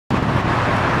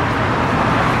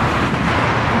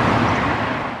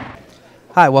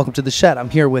Hi, welcome to the Shed. I'm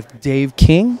here with Dave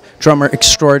King, drummer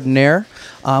extraordinaire.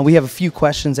 We have a few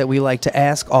questions that we like to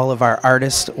ask all of our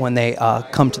artists when they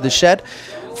come to the Shed.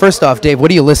 First off, Dave,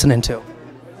 what are you listening to?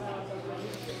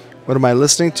 What am I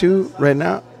listening to right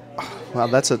now? Well,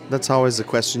 that's always a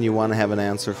question you want to have an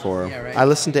answer for. Yeah, right. I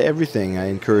listen to everything. I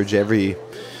encourage every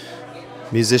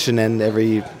musician and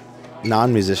every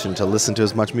non-musician to listen to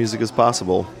as much music as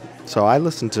possible. So I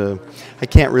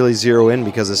can't really zero in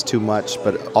because it's too much,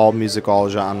 but all music, all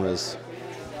genres.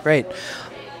 Great.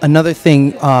 Another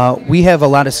thing, we have a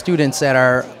lot of students that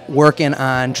are working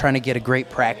on trying to get a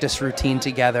great practice routine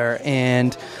together,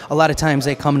 and a lot of times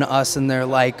they come to us and they're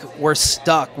like, we're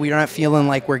stuck. We're not feeling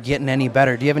like we're getting any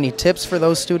better. Do you have any tips for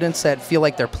those students that feel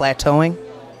like they're plateauing?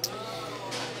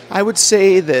 I would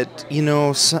say that,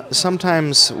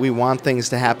 sometimes we want things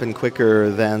to happen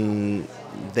quicker than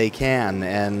they can,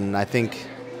 and I think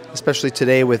especially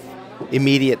today with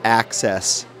immediate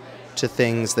access to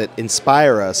things that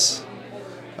inspire us,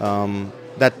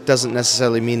 that doesn't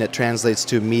necessarily mean it translates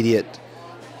to immediate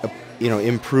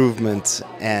improvement.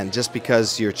 And just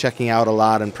because you're checking out a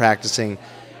lot and practicing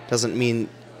doesn't mean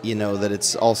that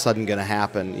it's all of a sudden going to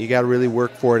happen. You got to really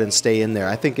work for it and stay in there.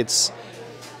 I think it's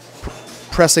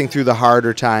pressing through the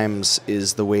harder times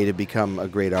is the way to become a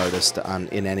great artist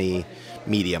in any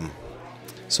medium.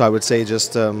 So I would say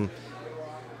just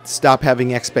stop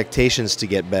having expectations to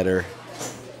get better.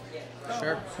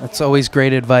 Sure. That's always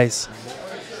great advice.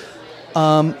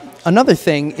 Another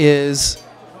thing is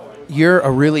you're a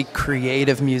really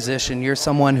creative musician. You're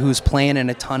someone who's playing in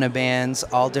a ton of bands,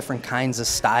 all different kinds of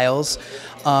styles.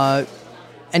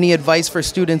 Any advice for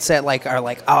students that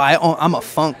I'm a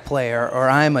funk player or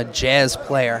I'm a jazz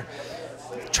player,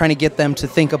 trying to get them to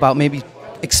think about maybe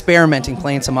experimenting,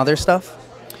 playing some other stuff?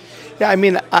 Yeah, I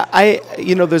mean,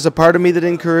 there's a part of me that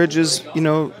encourages,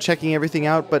 checking everything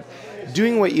out, but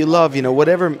doing what you love,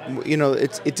 whatever,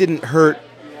 it didn't hurt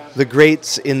the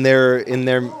greats in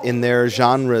their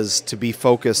genres to be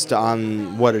focused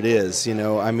on what it is,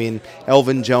 I mean,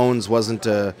 Elvin Jones wasn't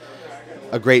a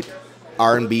great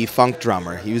R&B funk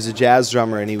drummer. He was a jazz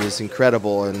drummer, and he was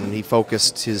incredible, and he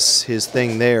focused his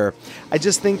thing there. I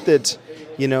just think that,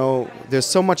 there's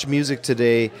so much music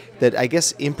today that I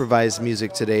guess improvised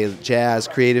music today, jazz,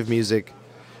 creative music,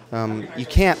 you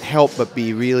can't help but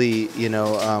be really,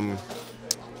 turned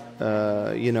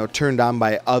on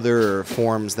by other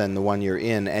forms than the one you're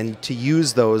in, and to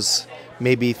use those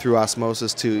maybe through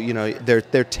osmosis to,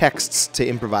 they're texts to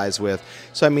improvise with.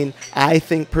 So, I mean, I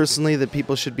think personally that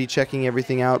people should be checking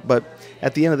everything out, but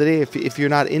at the end of the day, if you're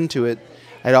not into it,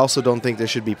 I also don't think there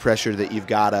should be pressure that you've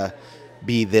got to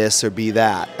be this or be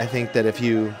that. I think that if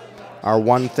you are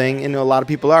one thing, and a lot of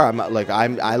people are,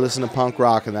 I listen to punk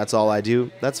rock and that's all I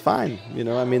do, that's fine.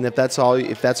 I mean, if that's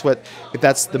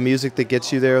the music that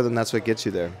gets you there, then that's what gets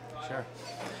you there. Sure.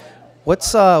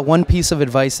 What's one piece of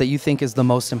advice that you think is the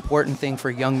most important thing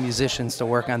for young musicians to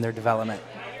work on their development?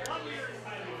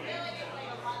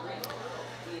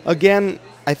 Again,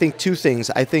 I think two things.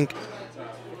 I think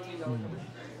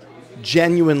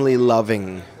genuinely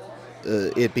loving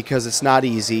it, because it's not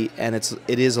easy and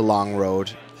it is a long road,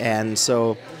 and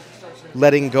so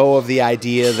letting go of the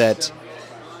idea that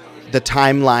the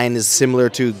timeline is similar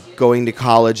to going to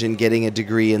college and getting a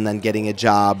degree and then getting a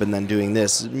job and then doing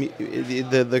this.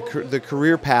 The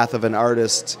career path of an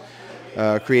artist,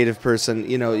 creative person,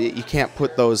 you can't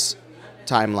put those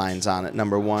timelines on it,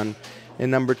 number one.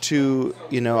 And number two,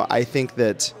 I think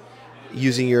that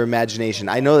using your imagination.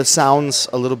 I know it sounds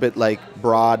a little bit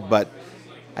broad, but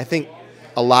I think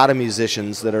a lot of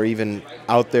musicians that are even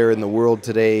out there in the world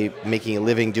today making a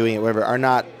living doing it, whatever, are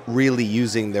not really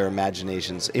using their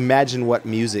imaginations. Imagine what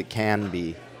music can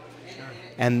be.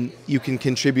 And you can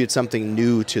contribute something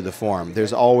new to the form.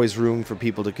 There's always room for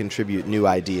people to contribute new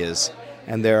ideas.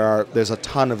 And there's a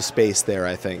ton of space there,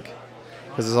 I think.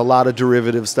 Because there's a lot of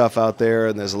derivative stuff out there,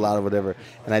 and there's a lot of whatever.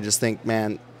 And I just think,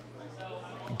 man,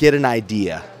 get an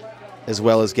idea as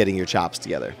well as getting your chops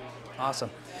together. Awesome.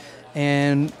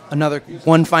 And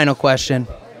one final question.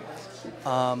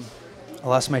 I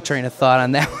lost my train of thought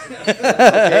on that one.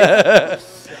 Okay.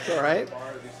 That's all right.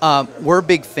 We're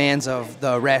big fans of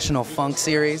the Rational Funk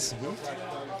series.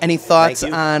 Mm-hmm. Any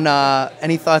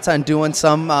thoughts on doing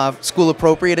some school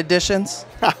appropriate editions?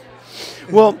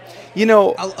 Well,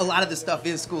 a lot of the stuff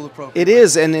is school appropriate. It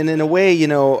is, and in a way,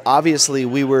 obviously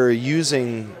we were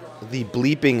using the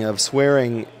bleeping of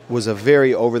swearing was a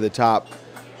very over the top.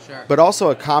 Sure. But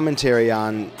also a commentary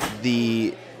on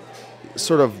the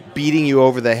sort of beating you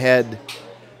over the head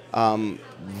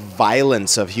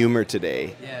violence of humor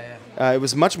today. Yeah. It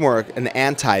was much more an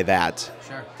anti that.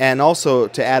 Sure. And also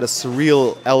to add a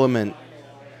surreal element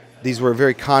these were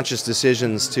very conscious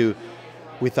decisions to.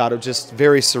 We thought it was just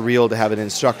very surreal to have an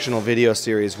instructional video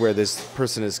series where this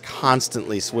person is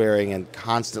constantly swearing and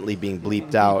constantly being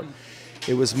bleeped out.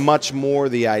 It was much more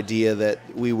the idea that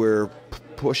we were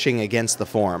pushing against the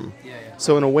form.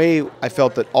 So in a way, I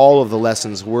felt that all of the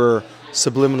lessons were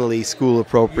subliminally school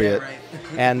appropriate,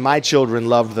 and my children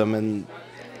loved them. And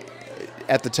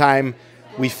at the time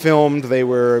we filmed, it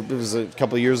was a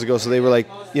couple of years ago, so they were like,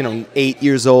 8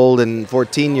 years old and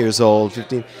 14 years old,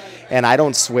 15. And I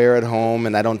don't swear at home,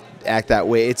 and I don't act that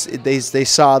way. They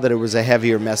saw that it was a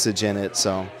heavier message in it.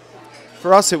 So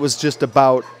for us, it was just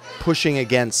about pushing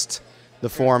against the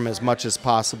form as much as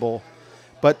possible.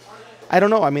 But I don't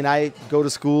know. I mean, I go to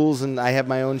schools, and I have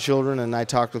my own children, and I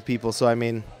talk with people. So, I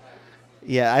mean,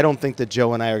 yeah, I don't think that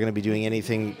Joe and I are going to be doing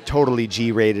anything totally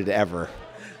G-rated ever.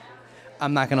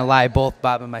 I'm not going to lie, both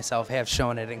Bob and myself have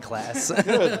shown it in class.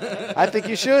 Good. I think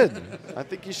you should. I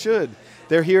think you should.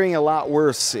 They're hearing a lot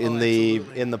worse in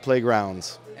the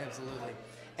playgrounds. Absolutely.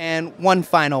 And one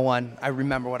final one. I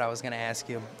remember what I was going to ask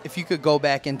you. If you could go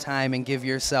back in time and give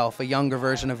yourself, a younger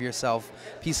version of yourself,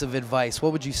 a piece of advice,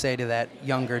 what would you say to that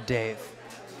younger Dave?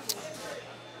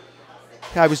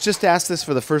 I was just asked this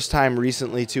for the first time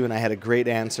recently, too, and I had a great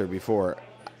answer before.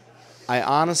 I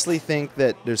honestly think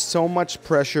that there's so much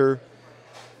pressure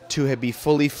to be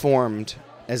fully formed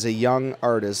as a young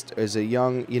artist, as a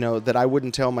young, that I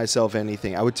wouldn't tell myself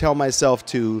anything. I would tell myself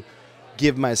to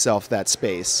give myself that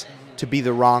space, to be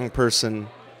the wrong person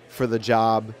for the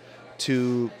job,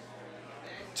 to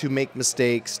make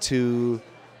mistakes, to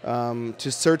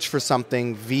search for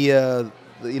something via,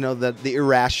 the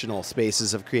irrational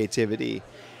spaces of creativity.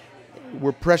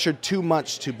 We're pressured too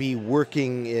much to be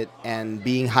working it and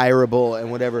being hireable and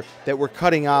whatever, that we're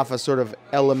cutting off a sort of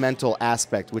elemental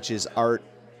aspect, which is art.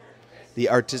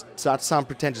 It's not to sound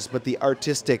pretentious, but the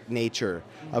artistic nature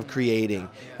of creating,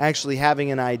 actually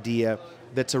having an idea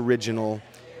that's original,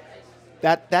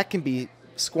 that can be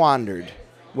squandered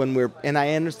and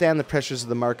I understand the pressures of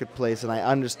the marketplace, and I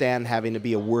understand having to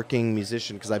be a working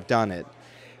musician because I've done it.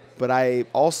 But I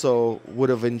also would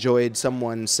have enjoyed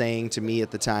someone saying to me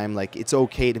at the time, like, it's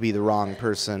okay to be the wrong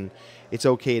person. It's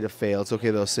okay to fail. It's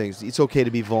okay those things. It's okay to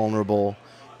be vulnerable.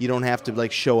 You don't have to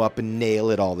show up and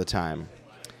nail it all the time.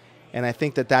 And I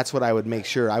think that that's what I would make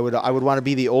sure. I would want to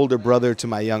be the older brother to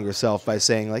my younger self by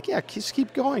saying, yeah, just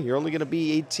keep going. You're only going to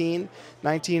be 18,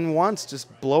 19 once.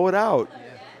 Just blow it out.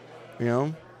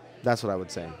 That's what I would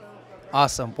say.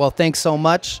 Awesome. Well, thanks so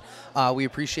much. We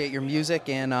appreciate your music,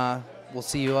 and we'll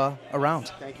see you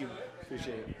around. Thank you.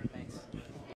 Appreciate it.